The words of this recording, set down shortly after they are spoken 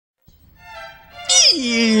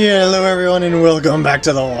Hello everyone and welcome back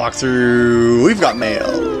to the walkthrough. We've got mail.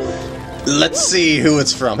 Let's see who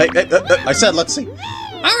it's from. Hey, I said let's see.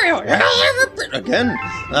 Again?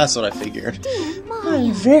 That's what I figured.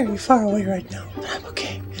 I'm very far away right now, but I'm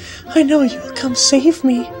okay. I know you'll come save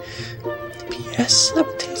me. P.S. I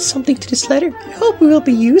will take something to this letter. I hope it will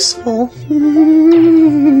be useful.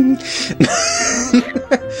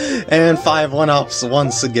 And 5 1-ups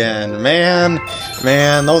once again.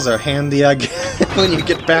 Man, those are handy again when you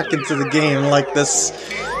get back into the game like this.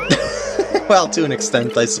 Well, to an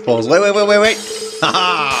extent, I suppose. Wait.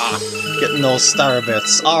 Haha! Getting those star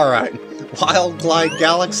bits. Alright. Wild Glide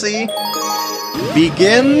Galaxy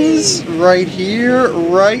begins right here,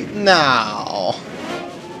 right now.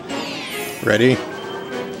 Ready?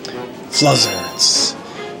 Fluzzard's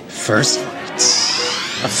first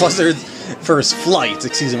fight. Fluzzard's first flight,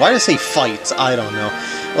 excuse me. Why did I say fight? I don't know.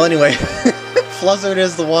 Well, anyway, Fluzzard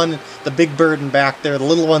is the one, the big bird in back there. The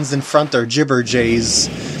little ones in front are gibber jays,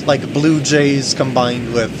 like blue jays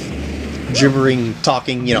combined with gibbering,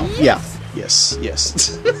 talking, you know. Yeah, yes.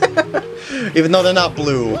 Even though they're not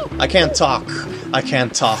blue. I can't talk.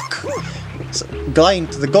 So, gliding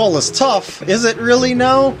to the goal is tough. Is it really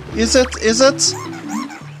now? Is it?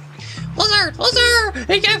 Fluzzard!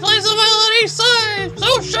 He can't fly so well on each side!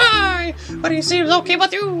 So shy! But he seems okay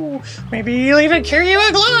with you! Maybe he'll even carry you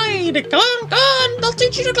a glide! Come on! I'll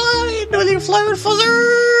teach you to glide! Will you fly with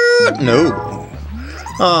Fluzzard? No.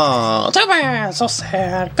 Aw. Too bad! So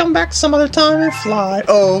sad! Come back some other time and fly!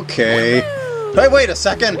 Okay. Hey, wait a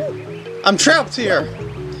second! I'm trapped here!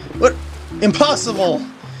 What? Impossible!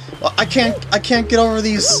 Well, I can't get over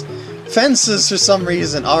these fences for some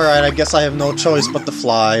reason. Alright, I guess I have no choice but to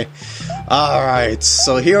fly. Alright,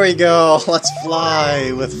 so here we go. Let's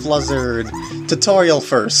fly with Fluzzard. Tutorial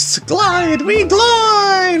first. Glide! We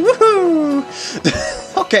glide! Woohoo!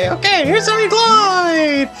 Okay, here's how we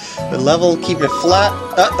glide! The level, keep it flat.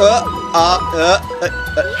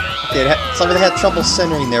 Okay, somebody had trouble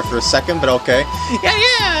centering there for a second, but okay.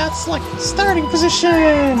 Yeah, it's like starting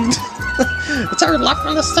position! It's our left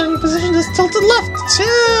from the starting position, just tilted left.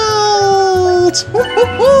 Tilt!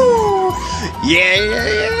 Woo-hoo-hoo!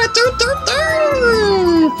 Yeah!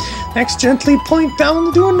 Turn! Next, gently point down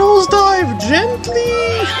to do a nosedive. Gently!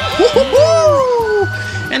 Woo-hoo-hoo!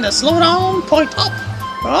 And to slow down, point up.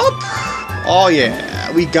 Oh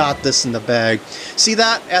yeah, we got this in the bag. See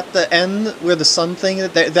that at the end where the sun thing,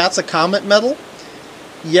 that's a Comet Medal?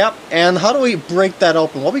 Yep, and how do we break that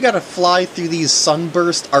open? Well, we gotta fly through these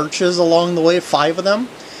sunburst arches along the way, 5 of them.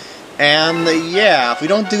 And yeah, if we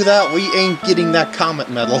don't do that, we ain't getting that Comet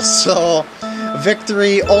Medal. So,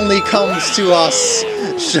 victory only comes to us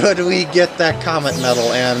should we get that Comet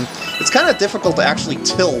Medal. And it's kind of difficult to actually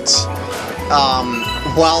tilt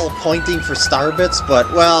while pointing for star bits,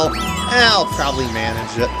 but, well, I'll probably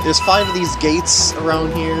manage it. There's 5 of these gates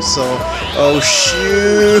around here, so... Oh,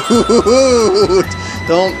 shoot!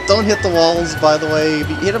 Don't hit the walls, by the way. If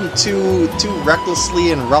you hit them too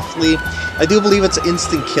recklessly and roughly, I do believe it's an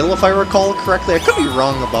instant kill, if I recall correctly. I could be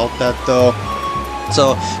wrong about that, though.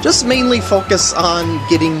 So, just mainly focus on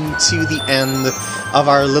getting to the end of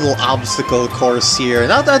our little obstacle course here.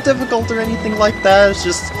 Not that difficult or anything like that, it's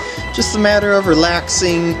just a matter of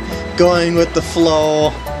relaxing, going with the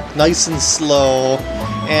flow, nice and slow,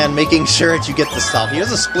 and making sure that you get the stuff.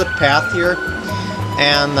 Here's a split path here,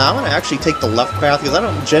 and I'm going to actually take the left path, because I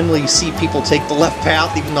don't generally see people take the left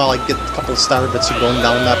path, even though I get a couple of star bits for going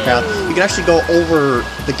down that path. You can actually go over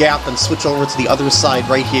the gap and switch over to the other side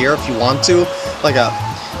right here if you want to, like a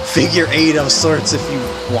figure 8 of sorts if you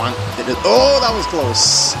want it. Oh, that was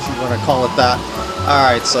close, if you want to call it that.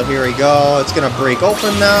 Alright, so here we go. It's gonna break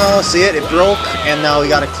open now. See it? It broke, and now we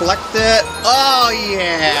gotta collect it. Oh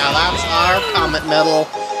yeah, that's our Comet Medal.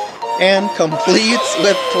 And complete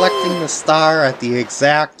with collecting the star at the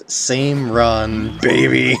exact same run,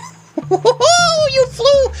 baby. You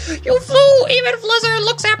flew! Even Fluzzard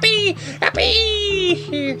looks happy!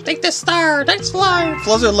 Here, take this star, nice fly!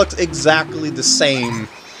 Fluzzard looked exactly the same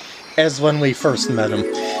as when we first met him.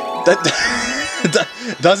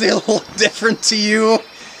 Does he look different to you?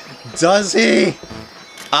 Does he?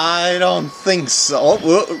 I don't think so.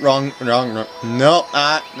 Oh, wrong. Nope,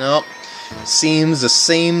 nope. Seems the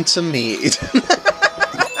same to me.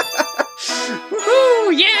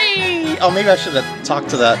 Woohoo! Yay! Oh, maybe I should have talked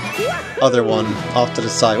to that other one off to the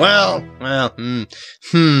side. Well,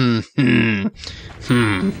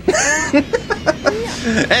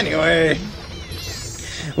 Anyway,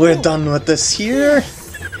 we're done with this here.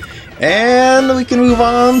 And we can move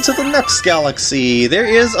on to the next galaxy. There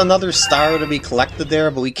is another star to be collected there,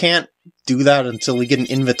 but we can't do that until we get an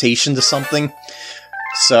invitation to something.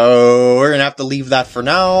 So we're gonna have to leave that for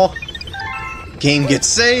now. Game gets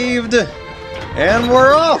saved, and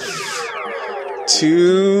we're off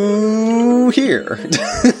to here.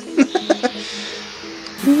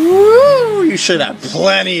 Woo! You should have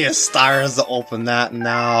plenty of stars to open that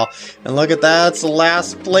now. And look at that, it's the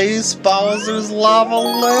last place, Bowser's Lava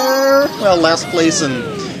Lair. Well, last place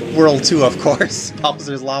in World 2, of course,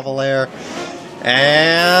 Bowser's Lava Lair.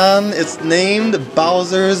 And it's named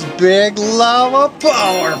Bowser's Big Lava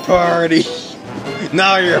Power Party.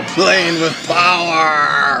 Now you're playing with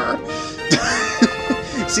power!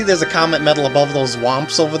 See, there's a Comet Medal above those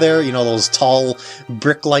womps over there. You know, those tall,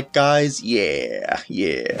 brick-like guys? Yeah,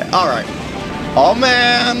 yeah. Alright. Oh,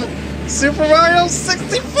 man! Super Mario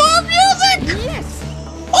 64 music! Yes!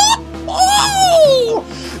 Oh! Oh!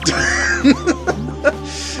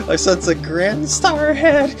 I sense a grand star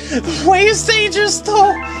ahead. The way is dangerous,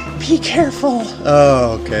 though. Be careful.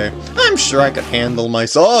 Oh, okay. I'm sure I could handle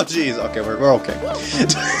myself. Oh, jeez. Okay, we're okay.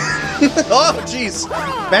 Oh, jeez.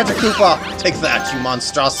 Magic Koopa, take that, you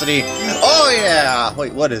monstrosity. Oh, yeah.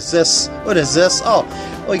 Wait, what is this? What is this? Oh,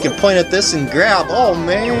 you can point at this and grab. Oh,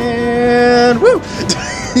 man. Woo!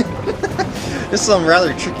 There's some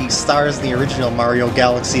rather tricky stars in the original Mario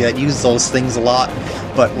Galaxy that use those things a lot.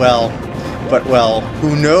 But, well,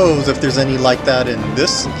 who knows if there's any like that in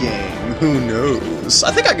this game? Who knows?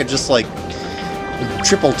 I think I could just, like,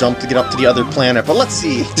 triple jump to get up to the other planet, but let's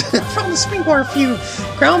see. From the springboard view,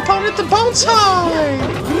 ground pound at the bounce high!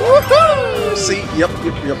 Woohoo! See? Yep.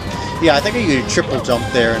 Yeah, I think I could triple jump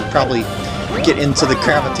there and probably get into the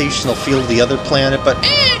gravitational field of the other planet, but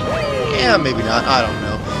yeah, maybe not. I don't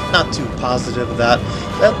know. Not too positive of that.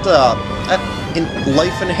 That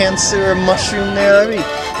life enhancer mushroom there, I mean,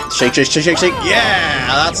 shake. Yeah,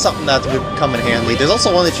 that's something that would come in handy. There's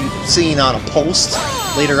also one that you've seen on a post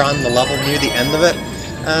later on in the level near the end of it.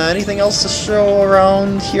 Anything else to show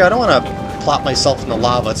around here? I don't want to plop myself in the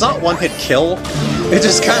lava. It's not one-hit kill. It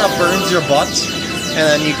just kind of burns your butt, and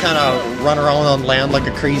then you kind of run around on land like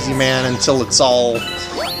a crazy man until it's all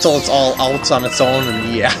out on its own,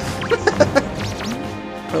 and yeah.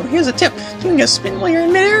 Well, here's a tip. Doing a spin while you're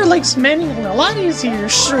in midair makes manual a lot easier.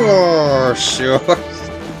 Sure.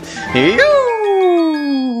 Here you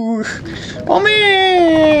go! Oh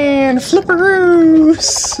man!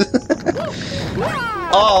 Flipperoos!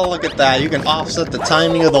 Oh, look at that. You can offset the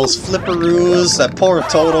timing of those flipperoos. That poor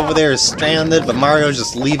Toad over there is stranded, but Mario's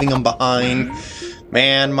just leaving him behind.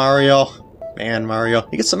 Man, Mario. You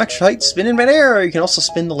get some extra height spinning midair. You can also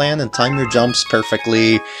spin the land and time your jumps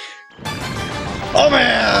perfectly. Oh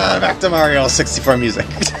man! Back to Mario 64 music.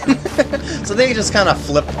 So they just kind of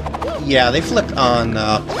flip. Yeah, they flip on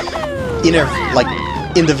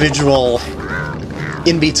individual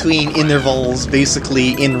in-between intervals,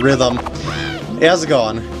 basically in rhythm. Hey, how's it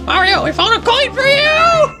going? Mario, I found a coin for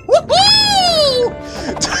you! Woohoo!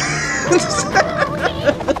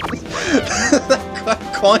 That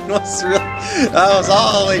coin was real. That was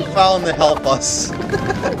all they found to help us.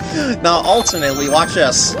 Now, alternately, watch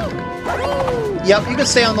this. Yep, you can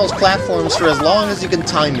stay on those platforms for as long as you can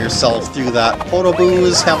time yourself through that.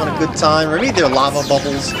 Photoboo's having a good time, or maybe they're lava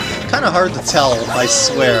bubbles. Kind of hard to tell, I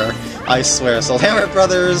swear. So, Hammer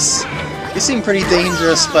Brothers, you seem pretty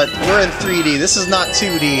dangerous, but we're in 3D. This is not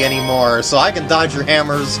 2D anymore, so I can dodge your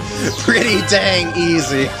hammers pretty dang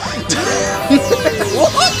easy.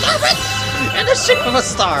 And a shape of a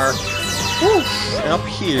star. Woo. And up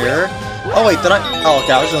here... Oh wait, did I... Oh,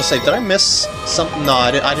 okay, I was gonna say, did I miss something? No,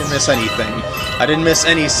 I didn't miss anything. I didn't miss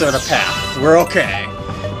any sort of path. We're okay.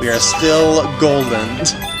 We are still golden.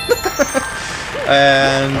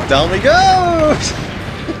 And down we go!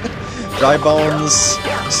 Dry bones.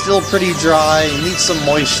 Still pretty dry. Need some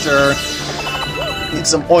moisture. Need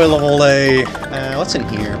some oil of Olay. What's in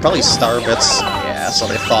here? Probably star bits. Yeah, that's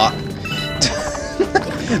what I thought.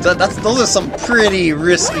 Those are some pretty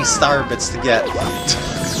risky star bits to get.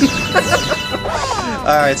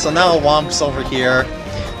 Alright, so now Womps over here.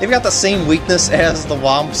 They've got the same weakness as the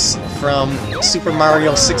Womps from Super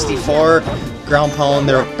Mario 64. Ground pound,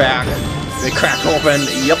 they're back. They crack open.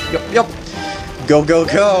 Yep. Go.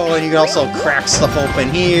 And you can also crack stuff open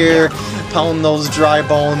here. Pound those dry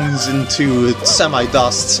bones into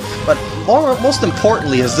semi-dust. But most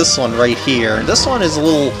importantly is this one right here. This one is a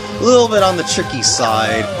little bit on the tricky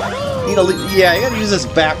side. You gotta use this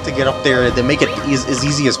back to get up there to make it as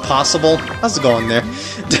easy as possible. How's it going there?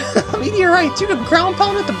 Meteorite, you can ground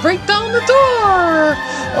pound it to break down the door!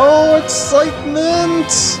 Oh,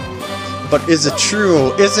 excitement! But is it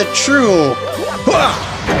true? Is it true?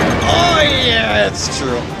 Oh yeah, it's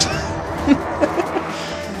true.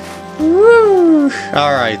 Woo!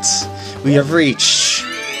 Alright, we have reached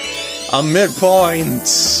A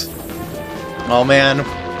midpoint! Oh man,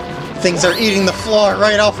 things are eating the floor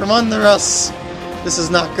right out from under us! This is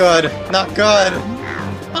not good, not good!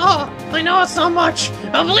 Oh, I know it's not much.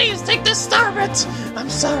 Please take this star bit. I'm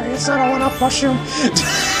sorry, it's not a one-up mushroom.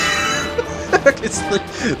 It's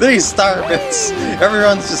 3 star bits!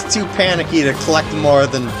 Everyone's just too panicky to collect more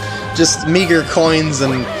than just meager coins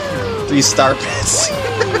and 3 star bits.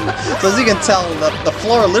 So as you can tell, the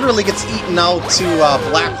floor literally gets eaten out to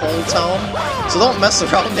Black Hole Town, so don't mess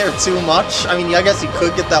around there too much. I mean, I guess you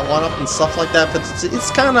could get that 1-up and stuff like that, but it's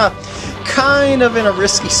kind of in a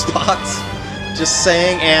risky spot. Just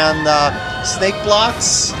saying. And snake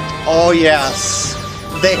blocks? Oh yes,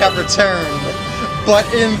 they have returned, but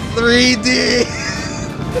in 3D!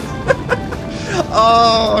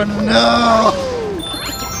 Oh no!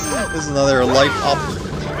 There's another life up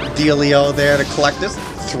dealio there to collect. There's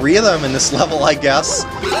 3 of them in this level, I guess.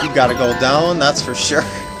 You gotta go down, that's for sure.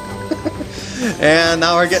 And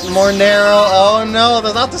now we're getting more narrow. Oh no,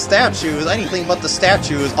 they're not the statues. Anything but the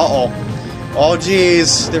statues. Uh-oh. Oh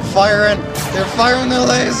geez, they're firing their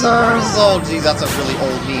lasers! Oh geez, that's a really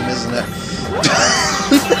old meme, isn't it?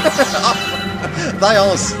 I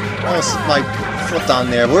almost my foot on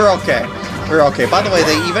there. We're okay. We're okay. By the way,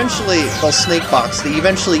 those snake box,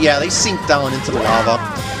 they sink down into the lava.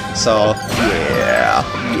 So, yeah,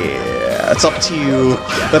 it's up to you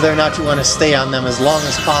whether or not you want to stay on them as long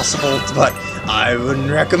as possible, but I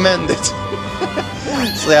wouldn't recommend it.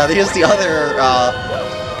 So yeah, here's the other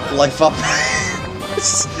life up.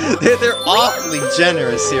 They're awfully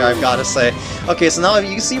generous here, I've got to say. Okay, so now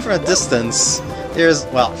you can see from a distance, there's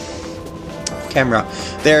 3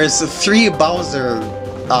 Bowser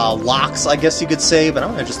locks, I guess you could say, but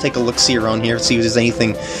I'm gonna just take a look-see around here, see if there's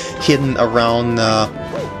anything hidden around.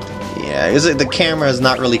 Yeah, the camera is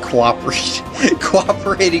not really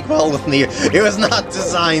cooperating well with me. It was not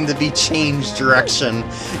designed to be changed direction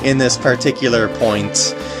in this particular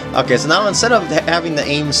point. Okay, so now instead of having to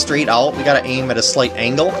aim straight out, we gotta aim at a slight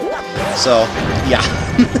angle. So, yeah.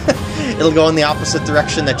 It'll go in the opposite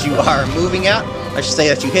direction that you are moving at. I should say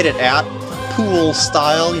that you hit it at. Pool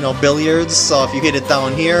style, you know, billiards. So if you hit it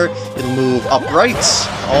down here, it'll move upright.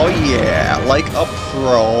 Oh yeah, like a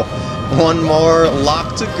pro. 1 more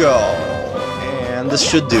lock to go. And this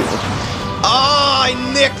should do. Oh, I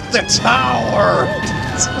nicked the tower!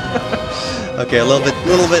 Okay, a little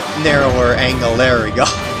bit narrower angle. There we go.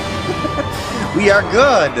 We are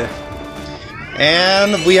good.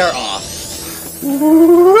 And we are off.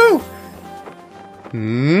 Woo!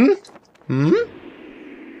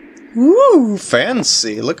 Ooh,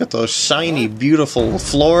 fancy. Look at those shiny, beautiful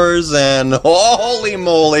floors, and holy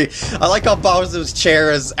moly! I like how Bowser's chair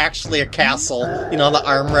is actually a castle. You know, the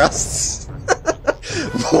armrests.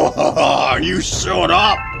 Whoa, you showed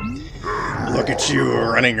up! Look at you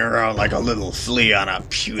running around like a little flea on a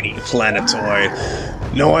puny planetoid.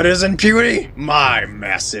 Know what isn't puny? My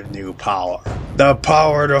massive new power. The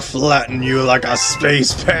power to flatten you like a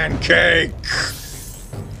space pancake!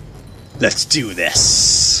 Let's do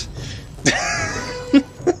this!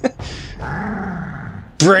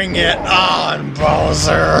 Bring it on,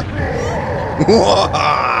 Bowser!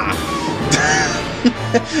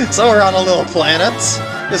 So we're on a little planet.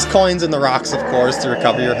 There's coins in the rocks, of course, to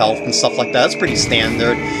recover your health and stuff like that. That's pretty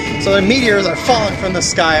standard. So the meteors are falling from the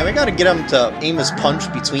sky, and we gotta get him to aim his punch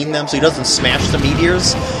between them so he doesn't smash the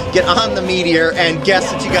meteors. Get on the meteor, and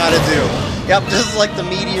guess what you gotta do. Yep, just like the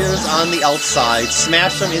meteors on the outside.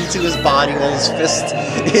 Smash them into his body while his fist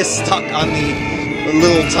is stuck on the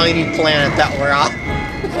little tiny planet that we're on.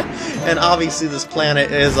 And obviously this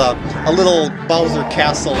planet is a little Bowser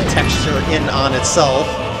Castle texture in on itself.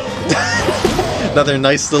 Another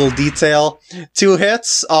nice little detail. 2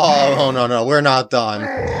 hits? Oh, no, we're not done.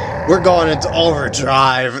 We're going into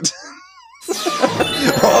overdrive.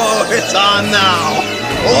 Oh, it's on now!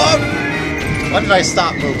 Whoop! Why did I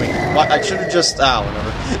stop moving? I should have just...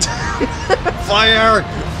 whatever. Fire!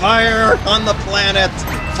 Fire on the planet!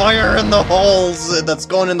 Fire in the holes that's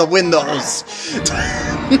going in the windows!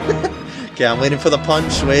 Okay, I'm waiting for the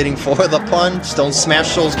punch, Don't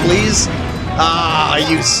smash those, please. Ah,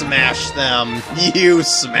 you smashed them. You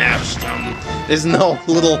smashed them. There's no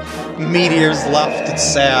little meteors left. It's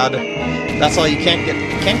sad. That's all. You can't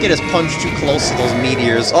get his punch too close to those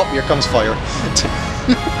meteors. Oh, here comes fire.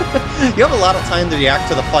 You have a lot of time to react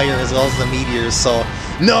to the fire as well as the meteors, so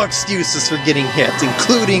no excuses for getting hit,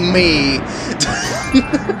 including me.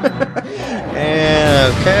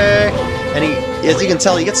 And okay. And as you can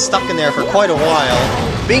tell, he gets stuck in there for quite a while.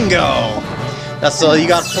 Bingo! That's so you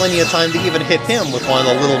got plenty of time to even hit him with one of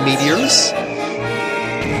the little meteors.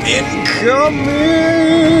 Incoming!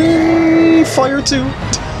 Fire 2!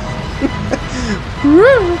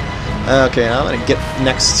 Okay, now I'm gonna get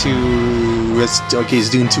next to... Okay, he's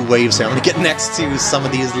doing 2 waves here. I'm gonna get next to some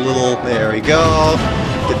of these little... There we go.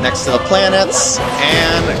 Get next to the planets,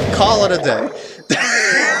 and call it a day.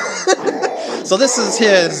 So this is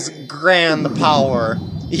his grand power.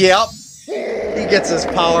 Yep. He gets his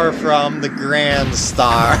power from the Grand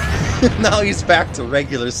Star. Now he's back to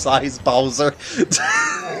regular size Bowser.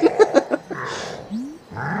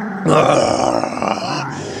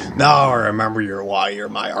 Now I remember why you're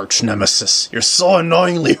my arch nemesis. You're so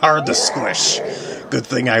annoyingly hard to squish. Good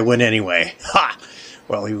thing I win anyway. Ha!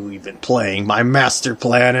 Well, you've been playing. My master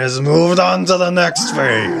plan has moved on to the next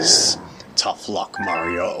phase. Tough luck,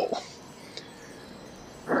 Mario.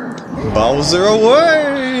 Bowser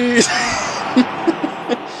away!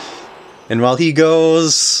 And while he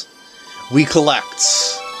goes, we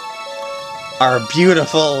collect our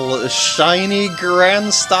beautiful, shiny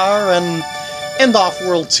Grand Star and end off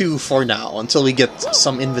World 2 for now, until we get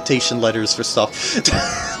some invitation letters for stuff.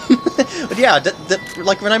 But yeah,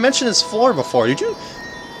 like when I mentioned his floor before, did you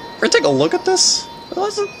ever take a look at this? I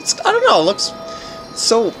don't know, it looks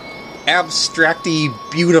so abstracty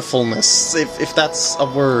beautifulness, if that's a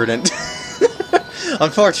word, and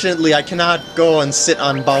unfortunately I cannot go and sit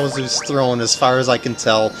on Bowser's throne as far as I can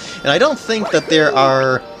tell, and I don't think that there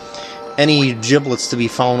are any giblets to be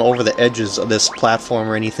found over the edges of this platform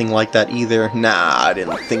or anything like that either. Nah, I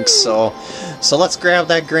didn't think so. So let's grab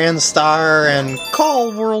that Grand Star and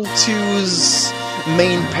call World 2's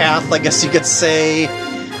main path, I guess you could say,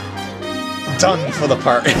 done for the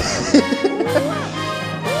part.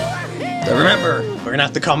 Remember, we're gonna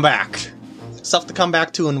have to come back. Stuff to come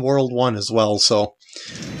back to in World 1 as well, so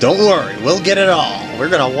don't worry, we'll get it all. We're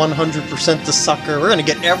gonna 100% the sucker. We're gonna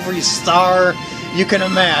get every star you can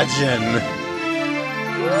imagine.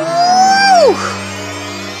 Woo!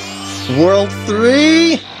 World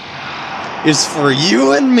 3 is for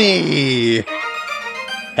you and me.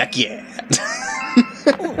 Heck yeah.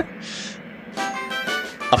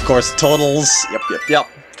 Of course, totals. Yep.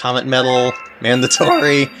 Comet Medal,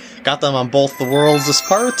 mandatory. Got them on both the worlds this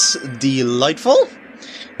part. Delightful.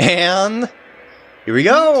 And here we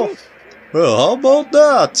go. Well, how about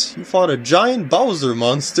that? You fought a giant Bowser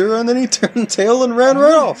monster and then he turned tail and ran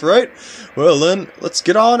right off, right? Well then, let's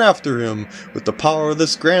get on after him. With the power of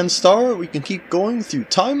this Grand Star, we can keep going through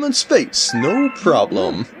time and space, no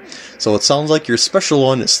problem. So it sounds like your special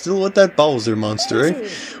one is still with that Bowser monster, eh?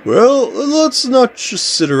 Well, let's not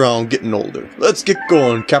just sit around getting older. Let's get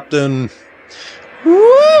going, Captain.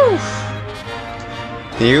 Woo!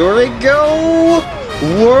 Here we go!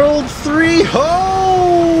 World 3, ho!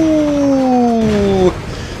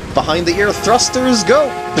 Behind the ear thrusters, go!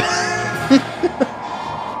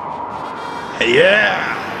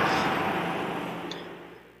 Yeah!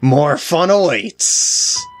 More fun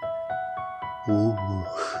awaits! Ooh.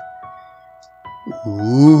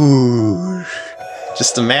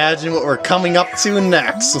 Just imagine what we're coming up to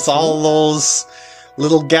next with all those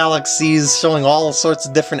little galaxies showing all sorts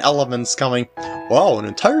of different elements coming. Wow, an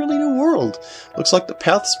entirely new world. Looks like the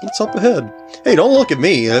path splits up ahead. Hey, don't look at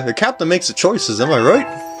me. The captain makes the choices, am I right?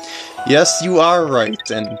 Yes, you are right,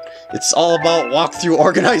 and it's all about walkthrough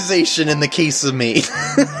organization in the case of me.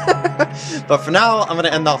 But for now, I'm going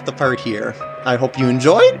to end off the part here. I hope you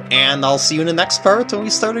enjoyed, and I'll see you in the next part when we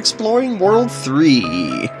start exploring World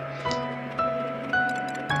 3.